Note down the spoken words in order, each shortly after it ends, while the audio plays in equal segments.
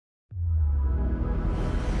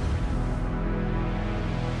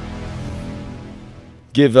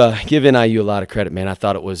Give NIU a lot of credit, man. I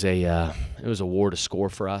thought it was a war to score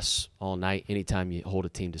for us all night. Anytime you hold a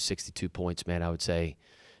team to 62 points, man, I would say,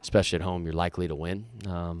 especially at home, you're likely to win.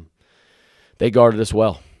 They guarded us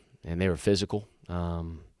well, and they were physical.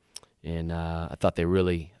 And I thought they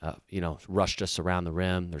really, rushed us around the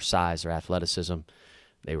rim. Their size, their athleticism.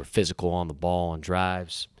 They were physical on the ball on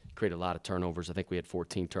drives. Created a lot of turnovers. I think we had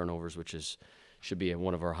 14 turnovers, which should be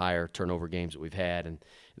one of our higher turnover games that we've had. And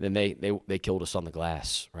then they killed us on the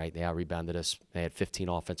glass, right? They out-rebounded us. They had 15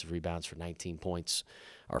 offensive rebounds for 19 points.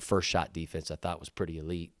 Our first shot defense I thought was pretty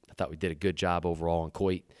elite. I thought we did a good job overall on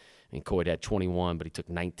Coit. Coit had 21, but he took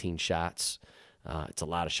 19 shots. It's a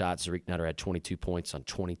lot of shots. Zarique Nutter had 22 points on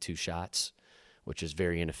 22 shots, which is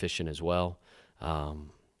very inefficient as well.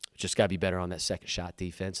 Just got to be better on that second shot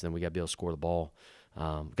defense, and then we got to be able to score the ball.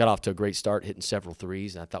 Got off to a great start, hitting several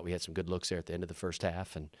threes, and I thought we had some good looks there at the end of the first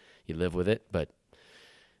half, and you live with it. But,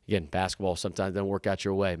 again, basketball sometimes doesn't work out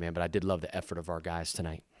your way, man, but I did love the effort of our guys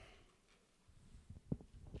tonight.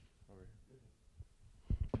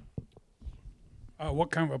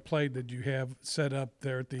 What kind of a play did you have set up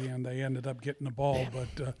there at the end? They ended up getting the ball,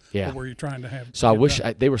 but what were you trying to have? So I wish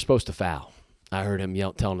they were supposed to foul. I heard him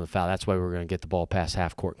telling them to foul. That's why we were going to get the ball past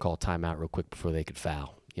half court and call timeout real quick before they could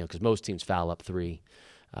foul. Because most teams foul up 3.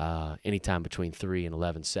 Anytime between 3 and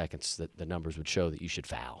 11 seconds, the numbers would show that you should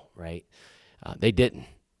foul, right? They didn't,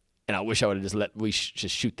 and I wish I would have just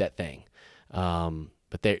just shoot that thing.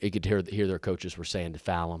 But you could hear their coaches were saying to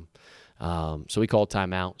foul them. So we called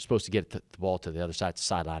timeout. Supposed to get the ball to the other side, the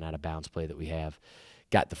sideline out of bounds play that we have.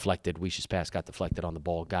 Got deflected. Weish's pass got deflected on the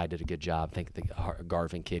ball. Guy did a good job. I think the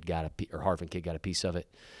Harvin kid got a piece of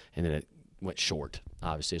it, and then it went short.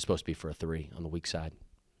 Obviously, it's supposed to be for a 3 on the weak side.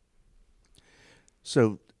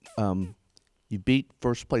 So you beat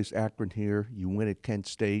first place Akron here. You win at Kent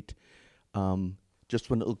State. Just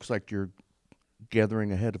when it looks like you're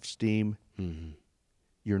gathering ahead of steam,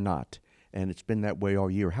 you're not. And it's been that way all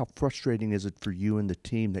year. How frustrating is it for you and the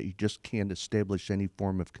team that you just can't establish any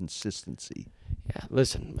form of consistency? Yeah,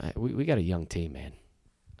 listen, we got a young team, man.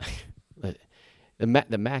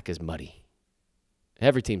 The MAC is muddy.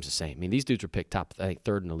 Every team's the same. I mean, these dudes were picked top, I think,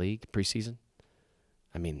 3rd in the league preseason.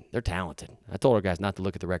 I mean, they're talented. I told our guys not to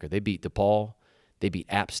look at the record. They beat DePaul. They beat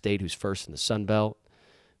App State, who's first in the Sun Belt.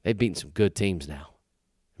 They've beaten some good teams now.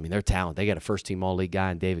 I mean, they're talented. They got a first-team all-league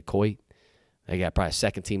guy in David Coit. They got probably a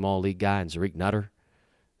second-team all-league guy in Zarique Nutter.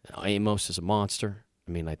 Amos is a monster.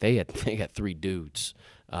 I mean, like they got 3 dudes.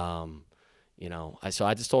 So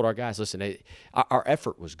I just told our guys, listen, our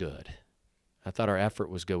effort was good. I thought our effort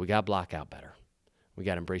was good. We got to block out better. We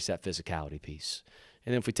got to embrace that physicality piece.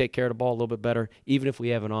 And then if we take care of the ball a little bit better, even if we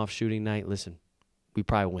have an off shooting night, listen, we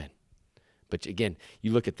probably win. But, again,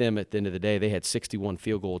 you look at them at the end of the day, they had 61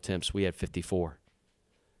 field goal attempts. We had 54.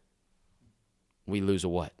 We lose a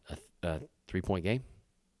what? A 3-point game?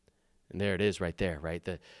 And there it is right there, right?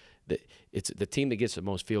 It's the team that gets the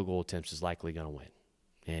most field goal attempts is likely going to win.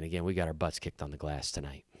 And, again, we got our butts kicked on the glass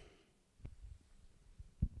tonight.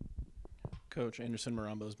 Coach, Anderson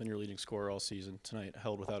Marambo has been your leading scorer all season. Tonight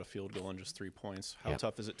held without a field goal and just 3 points. How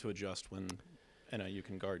tough is it to adjust when NIU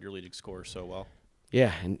can guard your leading scorer so well?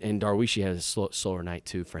 Yeah, and Darwishi had a slower night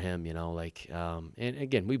too for him, and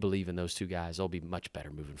again, we believe in those 2 guys. They'll be much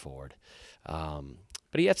better moving forward.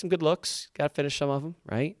 But he had some good looks. Got to finish some of them,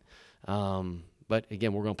 right? But,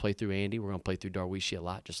 again, we're going to play through Andy. We're going to play through Darwishi a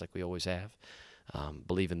lot, just like we always have.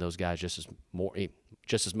 Believe in those guys just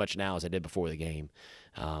as much now as I did before the game.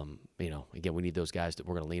 Again, we need those guys that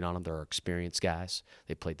we're going to lean on them. They're our experienced guys.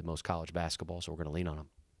 They played the most college basketball, so we're going to lean on them.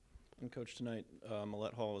 And, Coach, tonight,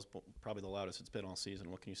 Millette Hall is probably the loudest it's been all season.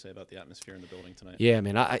 What can you say about the atmosphere in the building tonight? Yeah,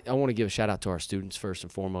 man, I want to give a shout-out to our students first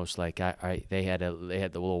and foremost. Like, they had the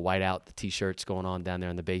little whiteout, the T-shirts going on down there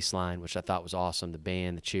on the baseline, which I thought was awesome, the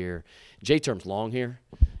band, the cheer. J-Term's long here.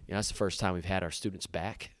 That's the first time we've had our students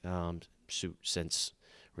back since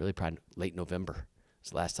really probably late November. It's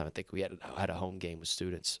the last time I think we had a home game with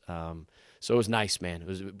students. So it was nice, man. It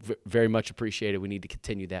was very much appreciated. We need to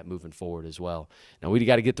continue that moving forward as well. Now, we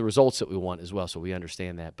got to get the results that we want as well, so we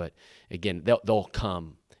understand that. But, again, they'll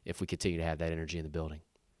come if we continue to have that energy in the building.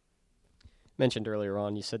 Mentioned earlier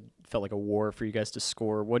on, you said it felt like a war for you guys to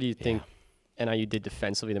score. What do you think NIU did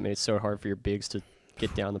defensively that made it so hard for your bigs to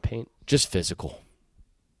get down the paint? Just physical.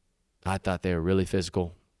 I thought they were really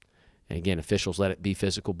physical. And, again, officials let it be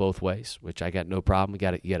physical both ways, which I got no problem. You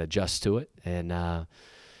got to adjust to it. And,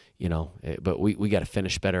 but we got to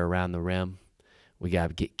finish better around the rim. We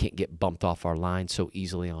can't get bumped off our line so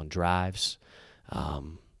easily on drives. I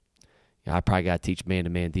probably got to teach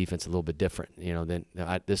man-to-man defense a little bit different. Than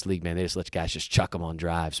this league, man, they just let guys just chuck them on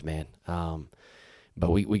drives, man.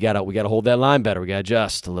 but we gotta hold that line better. We gotta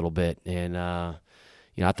adjust a little bit. And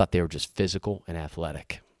I thought they were just physical and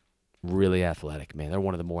athletic, really athletic. Man, they're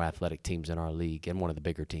one of the more athletic teams in our league and one of the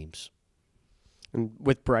bigger teams. And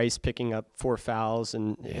with Bryce picking up 4 fouls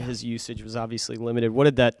and his usage was obviously limited, what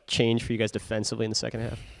did that change for you guys defensively in the second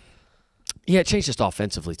half? Yeah, it changed just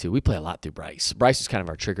offensively, too. We play a lot through Bryce. Bryce is kind of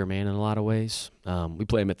our trigger man in a lot of ways. We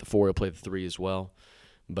play him at the 4. He'll play the 3 as well.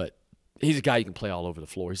 But he's a guy you can play all over the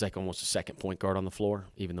floor. He's like almost a second point guard on the floor,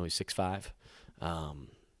 even though he's 6'5".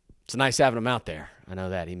 It's nice having him out there. I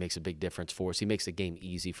know that. He makes a big difference for us. He makes the game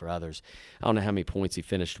easy for others. I don't know how many points he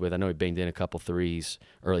finished with. I know he banged in a couple threes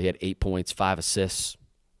early. He had 8 points, 5 assists,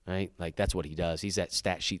 right? Like, that's what he does. He's that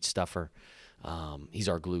stat sheet stuffer. He's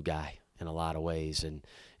our glue guy in a lot of ways, and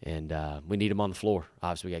we need him on the floor.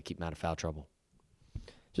 Obviously, we got to keep him out of foul trouble.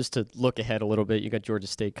 Just to look ahead a little bit, you got Georgia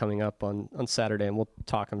State coming up on Saturday, and we'll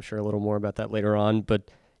talk, I'm sure, a little more about that later on. But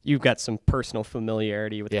you've got some personal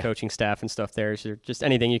familiarity with the coaching staff and stuff there. Is there just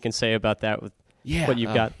anything you can say about that with what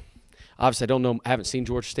you've got? Obviously, I don't know. I haven't seen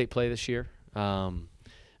Georgia State play this year. But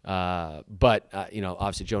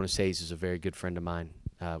obviously, Jonas Hayes is a very good friend of mine.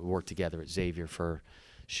 We worked together at Xavier for,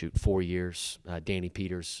 4 years. Danny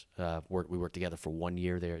Peters, we worked together for 1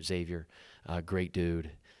 year there at Xavier. Great dude.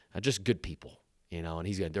 Just good people, and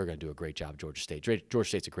they're going to do a great job at Georgia State. Georgia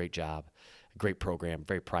State's a great job, a great program,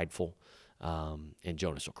 very prideful. And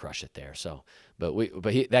Jonas will crush it there. So, but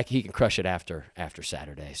he can crush it after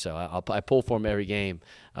Saturday. So I pull for him every game,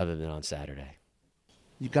 other than on Saturday.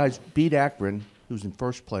 You guys beat Akron, who's in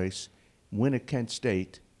first place, win at Kent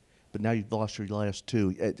State, but now you've lost your last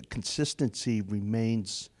 2. Consistency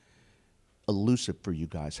remains elusive for you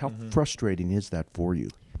guys. How frustrating is that for you?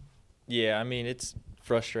 Yeah, I mean, it's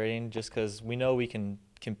frustrating just because we know we can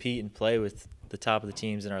compete and play with the top of the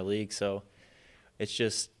teams in our league. So it's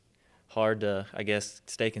just hard to, I guess,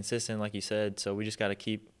 stay consistent, like you said. So we just got to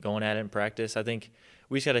keep going at it in practice. I think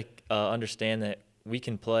we just got to understand that we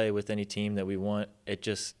can play with any team that we want. It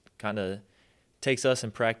just kind of takes us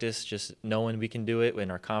in practice, just knowing we can do it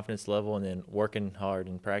and our confidence level, and then working hard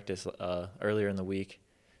in practice earlier in the week,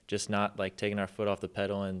 just not like taking our foot off the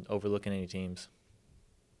pedal and overlooking any teams.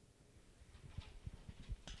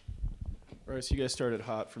 Bryce, you guys started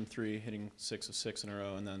hot from 3, hitting 6 of 6 in a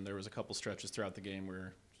row, and then there was a couple stretches throughout the game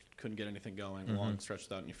where couldn't get anything going, a long stretch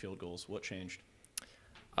without any field goals. What changed?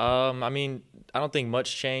 I mean, I don't think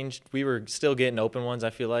much changed. We were still getting open ones, I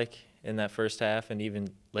feel like, in that first half, and even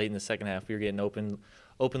late in the second half, we were getting open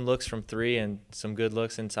looks from 3 and some good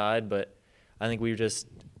looks inside. But I think we were just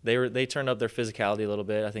they turned up their physicality a little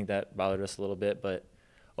bit. I think that bothered us a little bit. But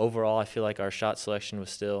overall, I feel like our shot selection was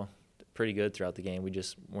still pretty good throughout the game. We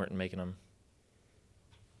just weren't making them.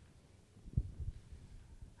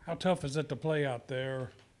 How tough is it to play out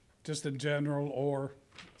there, just in general or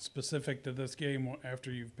specific to this game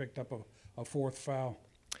after you've picked up a 4th foul?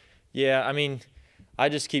 Yeah, I mean, I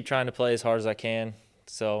just keep trying to play as hard as I can,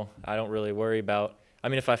 so I don't really worry about – I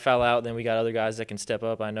mean, if I foul out, then we got other guys that can step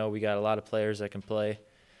up. I know we got a lot of players that can play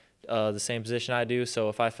the same position I do, so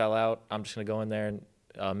if I foul out, I'm just going to go in there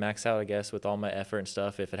and max out, I guess, with all my effort and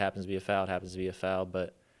stuff. If it happens to be a foul, it happens to be a foul.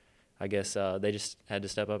 But I guess they just had to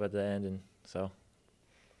step up at the end, and so –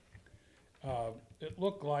 it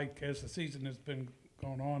looked like as the season has been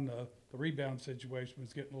going on, the rebound situation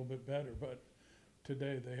was getting a little bit better, but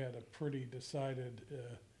today they had a pretty decided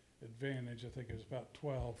advantage. I think it was about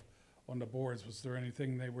 12 on the boards. Was there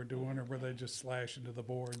anything they were doing, or were they just slashing to the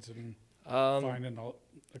boards and finding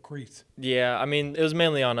the crease? Yeah, I mean, it was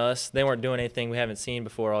mainly on us. They weren't doing anything we haven't seen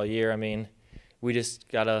before all year. I mean, we just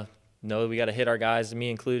got to know we got to hit our guys, me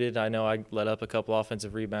included. I know I let up a couple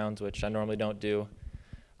offensive rebounds, which I normally don't do.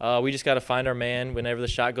 We just got to find our man whenever the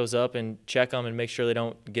shot goes up and check them and make sure they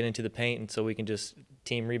don't get into the paint, and so we can just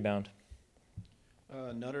team rebound.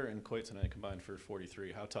 Nutter and Coit tonight combined for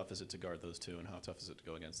 43. How tough is it to guard those two, and how tough is it to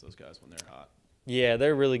go against those guys when they're hot? Yeah,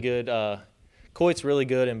 they're really good. Coit's really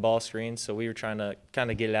good in ball screens, so we were trying to kind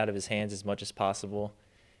of get it out of his hands as much as possible.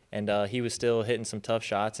 And he was still hitting some tough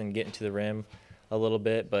shots and getting to the rim a little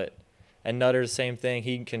bit. And Nutter's the same thing.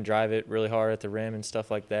 He can drive it really hard at the rim and stuff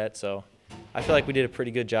like that. So I feel like we did a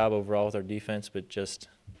pretty good job overall with our defense, but just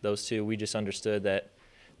those two, we just understood that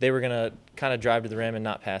they were going to kind of drive to the rim and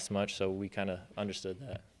not pass much, so we kind of understood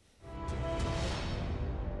that.